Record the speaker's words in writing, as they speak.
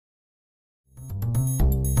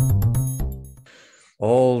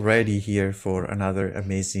all ready here for another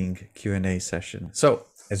amazing Q&A session. So,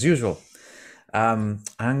 as usual, I'm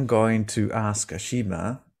going to ask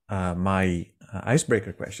Ashima my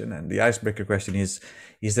icebreaker question. And the icebreaker question is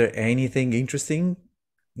there anything interesting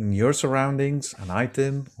in your surroundings, an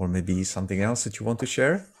item, or maybe something else that you want to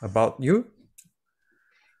share about you?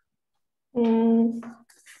 Mm,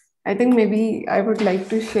 I think maybe I would like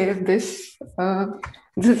to share this.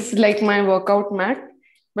 This is like my workout mat,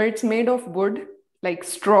 but it's made of wood, like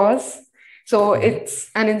straws. So it's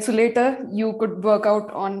an insulator. You could work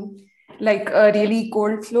out on like a really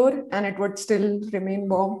cold floor and it would still remain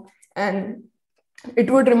warm. And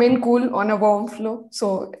it would remain cool on a warm floor.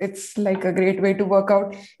 So it's like a great way to work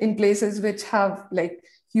out in places which have like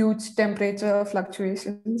huge temperature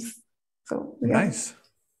fluctuations. So yeah. Nice.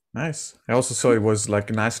 Nice. I also saw it was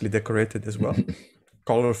like nicely decorated as well,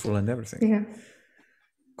 colorful and everything. Yeah.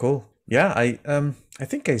 Cool. Yeah, I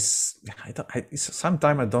think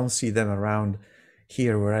sometime I don't see them around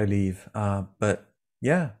here where I live. But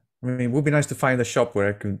yeah, I mean, it would be nice to find a shop where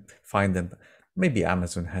I could find them. Maybe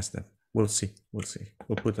Amazon has them. We'll see. We'll see.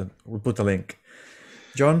 We'll put a link.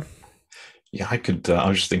 John? Yeah, I could. I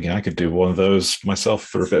was just thinking I could do one of those myself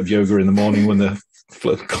for a bit of yoga in the morning when the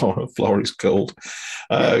floor is cold.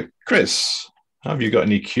 Chris, have you got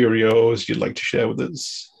any curios you'd like to share with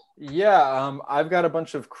us? Yeah, I've got a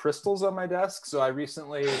bunch of crystals on my desk. So I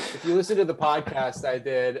recently, if you listen to the podcast I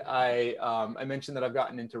did, I mentioned that I've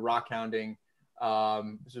gotten into rock hounding as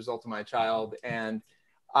a result of my child, and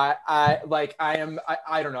I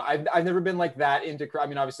don't know. I've never been like that into. I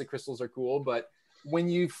mean, obviously crystals are cool, but when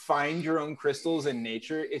you find your own crystals in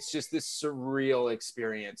nature, it's just this surreal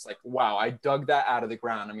experience. Like, wow, I dug that out of the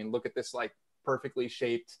ground. I mean, look at this like perfectly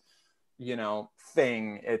shaped,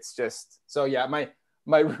 thing. It's just so yeah.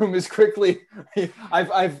 My room is quickly.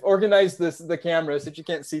 I've organized the camera so that you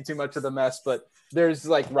can't see too much of the mess, but there's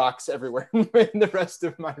like rocks everywhere in the rest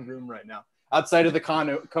of my room right now, outside of the cone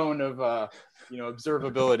of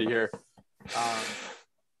observability here.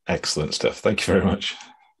 Excellent stuff. Thank you very much.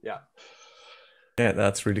 Yeah. Yeah,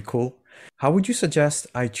 that's really cool. How would you suggest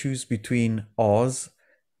I choose between Oz,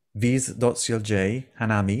 viz.clj,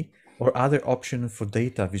 Hanami, or other option for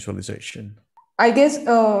data visualization? I guess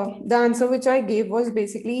the answer which I gave was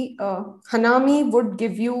basically Hanami would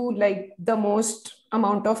give you like the most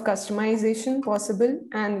amount of customization possible.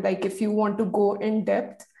 And like if you want to go in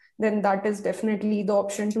depth, then that is definitely the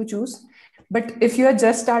option to choose. But if you are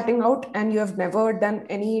just starting out and you have never done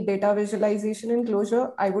any data visualization in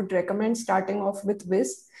Clojure, I would recommend starting off with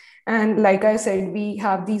Viz. And like I said, we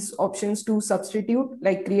have these options to substitute,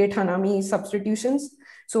 like create Hanami substitutions.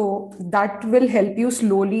 So that will help you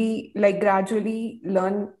slowly, like gradually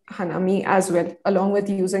learn Hanami as well, along with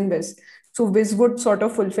using Viz. So Viz would sort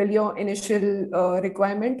of fulfill your initial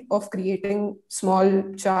requirement of creating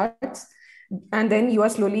small charts, and then you are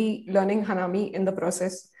slowly learning Hanami in the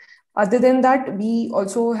process. Other than that, we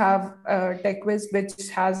also have TechViz,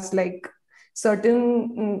 which has like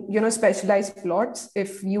certain specialized plots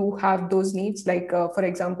if you have those needs, like for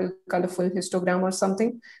example colorful histogram or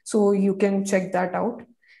something, so you can check that out.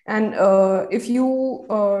 And if you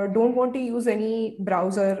don't want to use any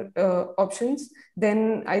browser options,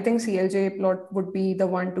 then I think CLJ plot would be the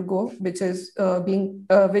one to go, which is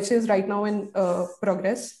which is right now in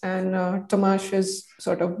progress, and Tomasz is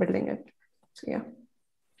sort of building it. So yeah.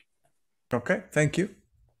 Okay, thank you.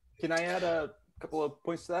 Can I add a couple of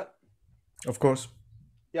points to that? Of course.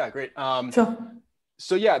 Yeah, great. Sure.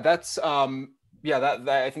 So yeah, that's that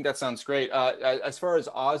I think that sounds great. As far as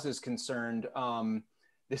Oz is concerned,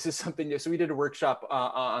 this is something. So we did a workshop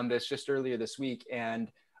on this just earlier this week, and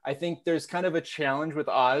I think there's kind of a challenge with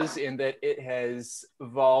Oz in that it has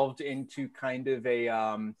evolved into kind of a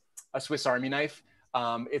Swiss Army knife.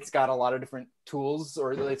 It's got a lot of different tools,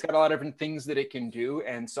 or it's got a lot of different things that it can do,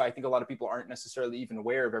 and so I think a lot of people aren't necessarily even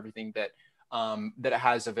aware of everything that it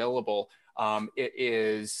has available. It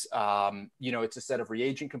is, it's a set of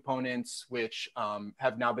reagent components which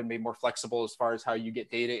have now been made more flexible as far as how you get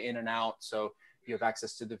data in and out. So you have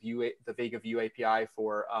access to the Vega View API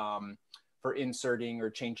for inserting or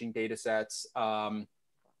changing data sets.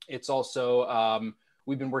 It's also,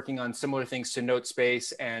 we've been working on similar things to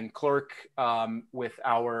NoteSpace and Clerk with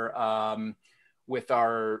our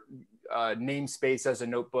namespace as a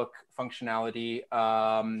notebook functionality.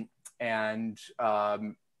 And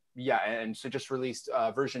so just released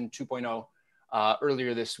version 2.0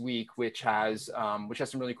 earlier this week, which has some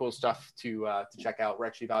really cool stuff to check out. We're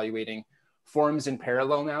actually evaluating forms in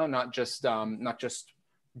parallel now, not just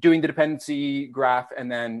doing the dependency graph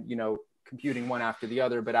and then computing one after the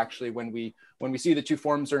other, but actually when we see the two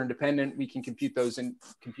forms are independent, we can compute those in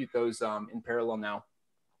parallel now.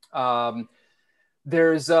 And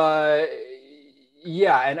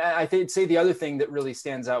I think say the other thing that really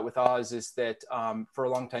stands out with Oz is that for a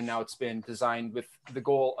long time now, it's been designed with the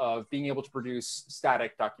goal of being able to produce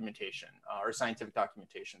static documentation or scientific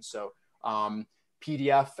documentation. So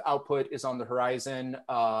PDF output is on the horizon.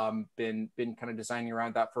 Been kind of designing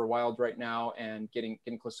around that for a while right now and getting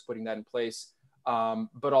close to putting that in place.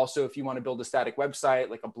 But also if you want to build a static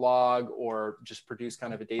website like a blog or just produce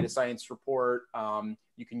kind of a data science report,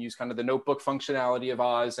 you can use kind of the notebook functionality of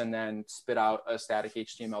Oz and then spit out a static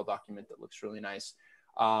HTML document that looks really nice.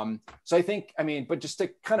 So I think, but just to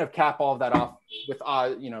kind of cap all of that off with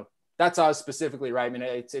Oz, that's Oz specifically, right? I mean,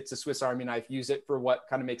 it's a Swiss Army knife. Use it for what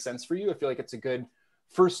kind of makes sense for you. I feel like it's a good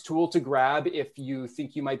first tool to grab if you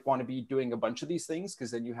think you might want to be doing a bunch of these things, because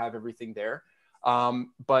then you have everything there.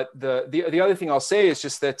 But the other thing I'll say is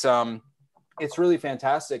just that it's really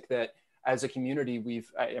fantastic that as a community,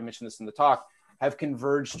 I mentioned this in the talk, have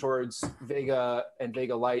converged towards Vega and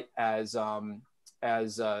Vega Lite as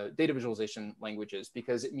data visualization languages,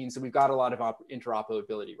 because it means that we've got a lot of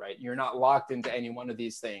interoperability, right? You're not locked into any one of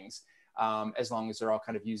these things as long as they're all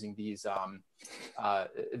kind of using these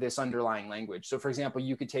this underlying language. So for example,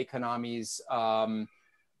 you could take Hanami's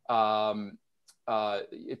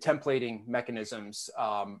templating mechanisms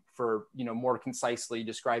for more concisely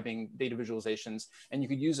describing data visualizations, and you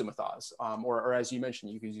could use them with Oz, or as you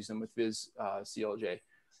mentioned, you could use them with Viz CLJ.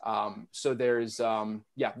 So there's the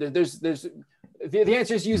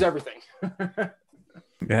answer is use everything.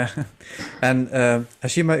 Yeah, and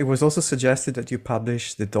Ashima, it was also suggested that you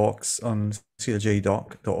publish the docs on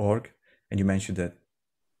cljdoc.org, and you mentioned that.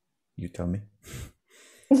 You tell me.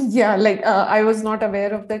 Yeah, I was not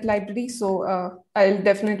aware of that library, so I'll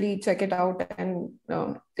definitely check it out, and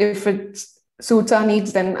if it suits our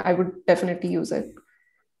needs, then I would definitely use it.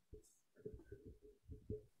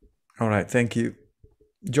 All right, thank you.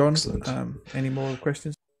 John, any more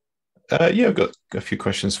questions? Yeah, I've got a few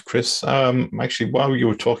questions for Chris. Actually, while you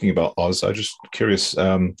were talking about Oz, I'm just curious,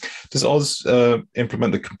 does Oz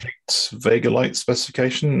implement the complete Vega Lite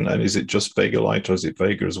specification? And is it just Vega Lite, or is it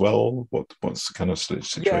Vega as well? What's the kind of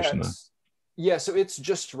situation there? Yeah, so it's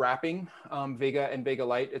just wrapping Vega and Vega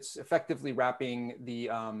Lite. It's effectively wrapping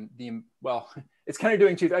well, it's kind of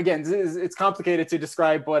doing two. Again, it's complicated to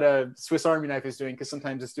describe what a Swiss Army knife is doing, because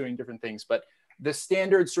sometimes it's doing different things. But the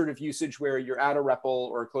standard sort of usage where you're at a REPL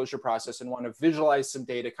or a Clojure process and want to visualize some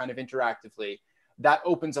data kind of interactively, that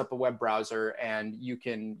opens up a web browser and you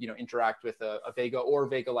can interact with a Vega or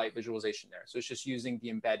Vega Lite visualization there. So it's just using the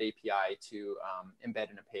embed API to embed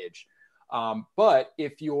in a page. But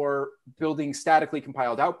if you're building statically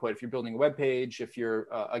compiled output, if you're building a web page, if you're,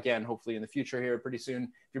 again, hopefully in the future here pretty soon,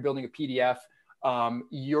 if you're building a PDF,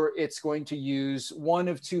 it's going to use one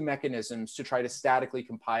of two mechanisms to try to statically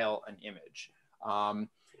compile an image. And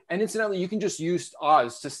incidentally, you can just use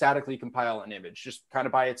Oz to statically compile an image, just kind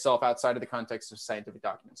of by itself outside of the context of scientific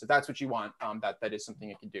documents. If that's what you want, that is something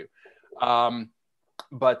it can do.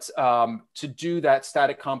 But to do that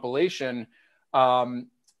static compilation, I'm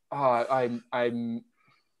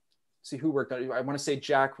see who worked on it. I want to say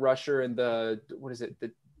Jack Rusher and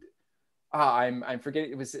I'm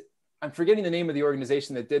forgetting the name of the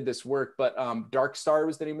organization that did this work, but Dark Star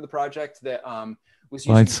was the name of the project that was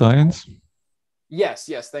using Light Science. Yes,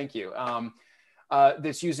 thank you.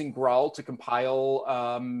 That's using Graal to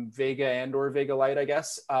compile Vega and or Vega Lite, I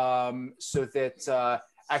guess, so that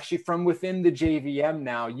actually from within the JVM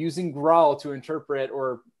now, using Graal to interpret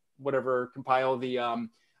or whatever, compile the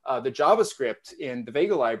JavaScript in the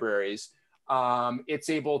Vega libraries, it's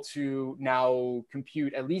able to now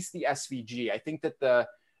compute at least the SVG. I think that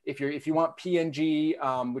if you want PNG,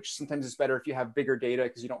 which sometimes is better if you have bigger data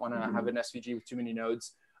because you don't want to have an SVG with too many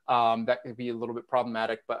nodes. That could be a little bit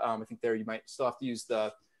problematic, but I think there you might still have to use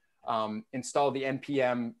the install the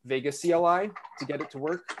npm Vega CLI to get it to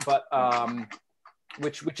work, but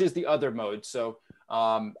which is the other mode. So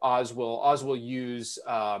Oz will use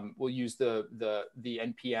the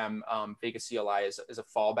npm Vega CLI as a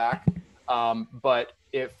fallback. But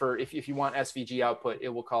if you want SVG output, it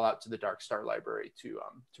will call out to the Dark Star library to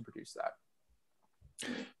produce that.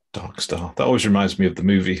 Dark Star. That always reminds me of the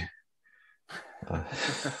movie.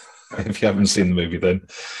 If you haven't seen the movie, then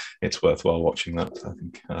it's worthwhile watching that. I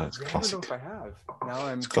think it's a classic. I don't know if I have. Now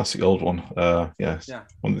it's a classic old one. Yeah.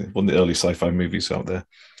 One of the early sci-fi movies out there.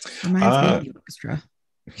 Reminds me of the orchestra.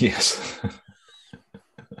 Yes.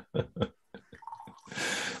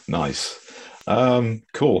 Nice.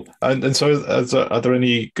 Cool. And so, are there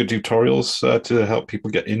any good tutorials to help people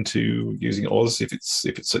get into using Oz if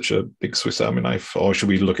it's such a big Swiss Army knife, or should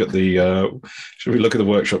we look at the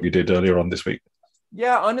workshop you did earlier on this week?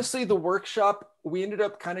 Yeah, honestly, the workshop, we ended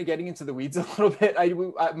up kind of getting into the weeds a little bit.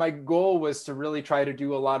 My goal was to really try to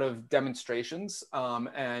do a lot of demonstrations,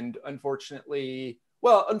 and unfortunately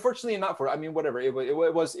not for. I mean, whatever. It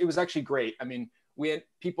was actually great. I mean,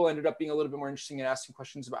 people ended up being a little bit more interesting in asking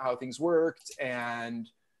questions about how things worked and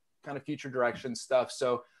kind of future direction stuff.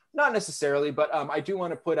 So not necessarily, but I do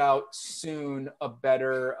want to put out soon a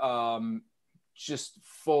better, just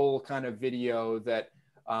full kind of video that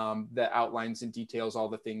outlines and details all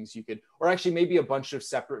the things you could, or actually maybe a bunch of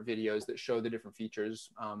separate videos that show the different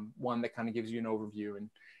features. One that kind of gives you an overview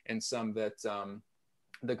and some that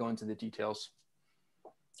go into the details.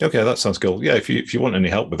 Okay, that sounds cool. Yeah, if you want any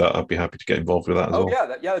help with that, I'd be happy to get involved with that as well.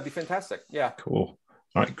 Yeah, that'd be fantastic. Yeah. Cool.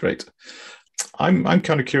 All right, great. I'm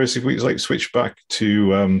kind of curious if we like switch back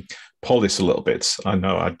to Polis a little bit. I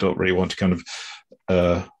know I don't really want to kind of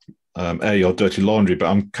air your dirty laundry, but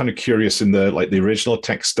I'm kind of curious in the original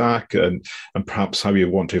tech stack and perhaps how you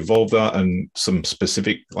want to evolve that and some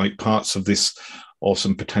specific like parts of this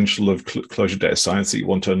awesome potential of Clojure data science that you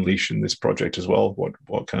want to unleash in this project as well.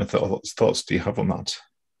 What kind of thoughts do you have on that?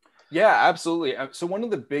 Yeah, absolutely. So one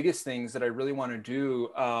of the biggest things that I really want to do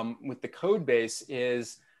with the code base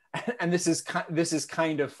is, and this is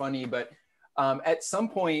kind of funny, but at some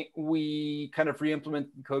point we kind of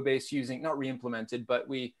re-implemented the code base using, not re-implemented, but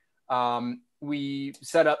we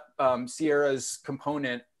set up Sierra's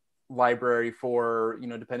component library for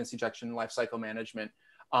dependency injection and lifecycle management,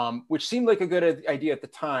 which seemed like a good idea at the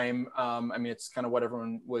time. I mean, it's kind of what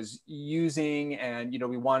everyone was using, and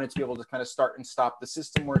we wanted to be able to kind of start and stop the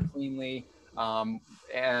system more cleanly.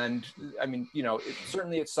 And I mean,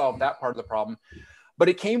 it solved that part of the problem, but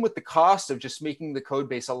it came with the cost of just making the code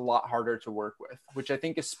base a lot harder to work with, which I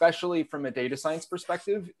think, especially from a data science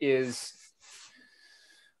perspective, is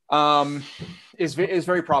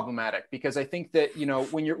very problematic, because I think that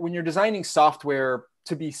when you're designing software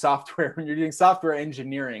to be software, when you're doing software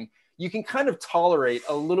engineering, you can kind of tolerate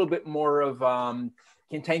a little bit more of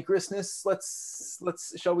cantankerousness,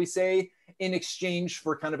 shall we say, in exchange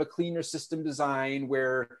for kind of a cleaner system design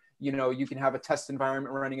where you can have a test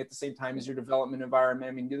environment running at the same time as your development environment.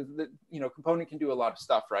 I mean, the component can do a lot of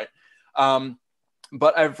stuff, right?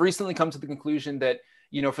 But I've recently come to the conclusion that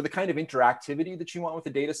for the kind of interactivity that you want with a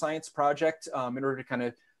data science project, in order to kind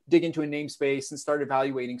of dig into a namespace and start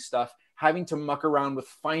evaluating stuff, having to muck around with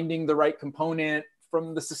finding the right component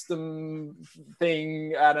from the system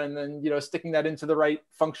thing and then sticking that into the right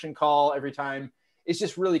function call every time is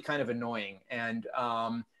just really kind of annoying. And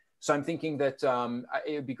so I'm thinking that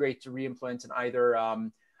it would be great to re-implement an either.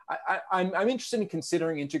 I'm interested in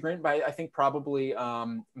considering integrant, but I think probably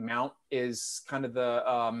mount is kind of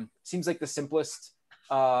the seems like the simplest.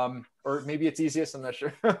 Or maybe it's easiest, I'm not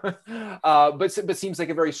sure. but seems like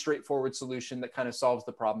a very straightforward solution that kind of solves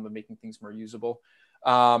the problem of making things more usable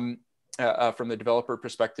from the developer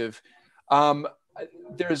perspective.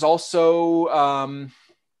 There's also,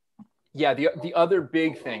 the other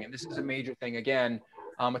big thing, and this is a major thing again,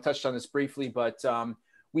 I touched on this briefly, but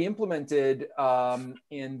we implemented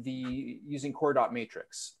using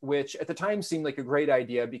core.matrix, which at the time seemed like a great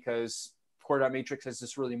idea because core.matrix has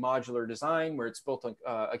this really modular design where it's built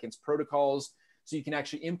against protocols. So you can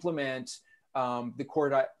actually implement the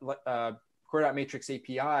core.matrix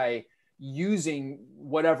API using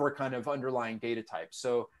whatever kind of underlying data type.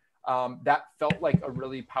 So that felt like a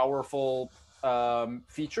really powerful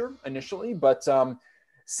feature initially, but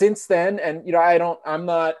since then, and I'm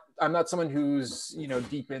not someone who's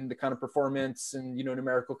deep in the kind of performance and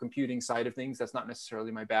numerical computing side of things. That's not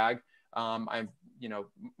necessarily my bag. I'm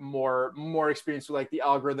more experienced with like the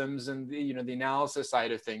algorithms and the the analysis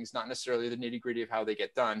side of things, not necessarily the nitty gritty of how they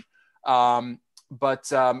get done.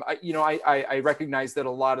 But I recognize that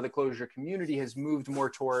a lot of the Clojure community has moved more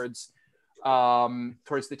towards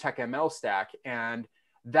the tech ML stack, and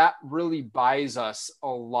that really buys us a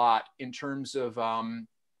lot in terms of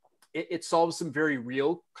it solves some very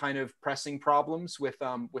real kind of pressing problems with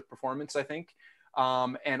performance, I think,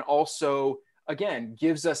 and also again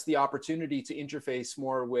gives us the opportunity to interface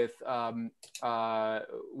more with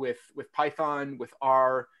Python, with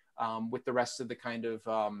R, with the rest of the kind of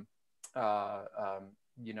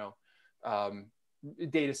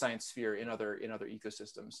data science sphere in other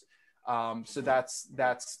ecosystems. So that's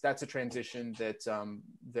a transition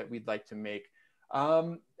that we'd like to make.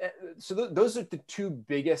 So those are the two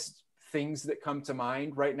biggest things that come to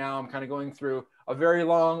mind right now. I'm kind of going through a very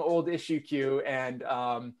long old issue queue, and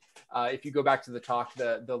if you go back to the talk,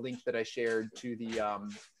 the link that I shared to the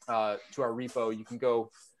to our repo, you can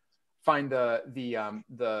go find the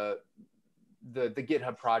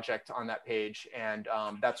GitHub project on that page, and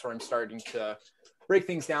that's where I'm starting to break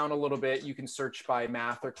things down a little bit. You can search by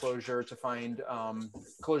math or Clojure to find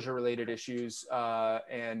Clojure related issues,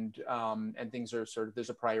 and things are sort of, there's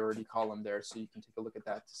a priority column there, so you can take a look at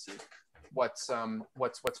that to see what's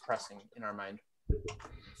pressing in our mind.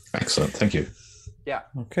 Excellent, thank you. Yeah.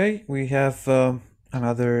 Okay, we have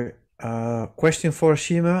another question for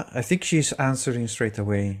Ashima. I think she's answering straight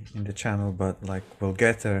away in the channel, but like we'll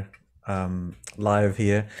get her live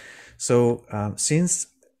here. So since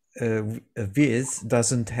Viz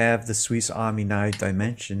doesn't have the Swiss Army knife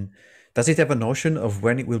dimension, does it have a notion of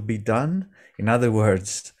when it will be done? In other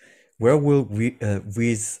words, where will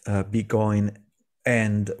Viz be going,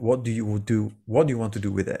 and what do you want to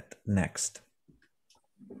do with it next?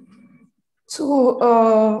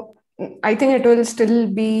 So I think it will still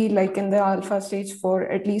be like in the alpha stage for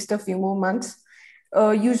at least a few more months.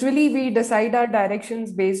 Usually we decide our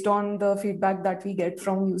directions based on the feedback that we get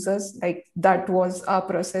from users. Like that was our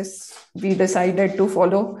process we decided to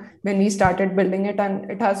follow when we started building it,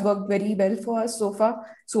 and it has worked very well for us so far.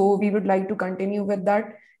 So we would like to continue with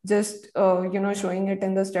that, just showing it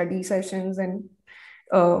in the study sessions and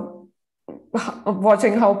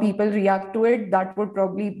watching how people react to it. That would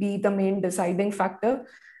probably be the main deciding factor.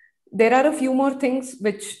 There are a few more things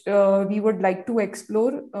which we would like to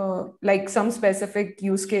explore, like some specific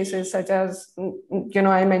use cases, such as,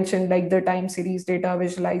 I mentioned like the time series data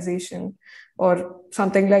visualization or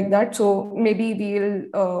something like that. So maybe we'll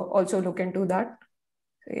also look into that.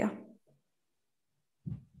 So, yeah.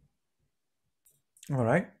 All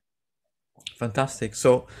right. Fantastic.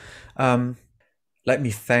 So let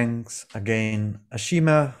me thanks again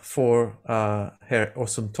Ashima for her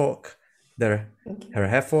awesome talk, her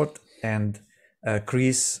effort, and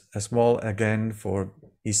Chris as well again for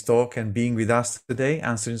his talk and being with us today,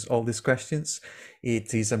 answering all these questions.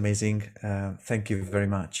 It is amazing. Thank you very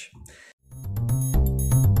much.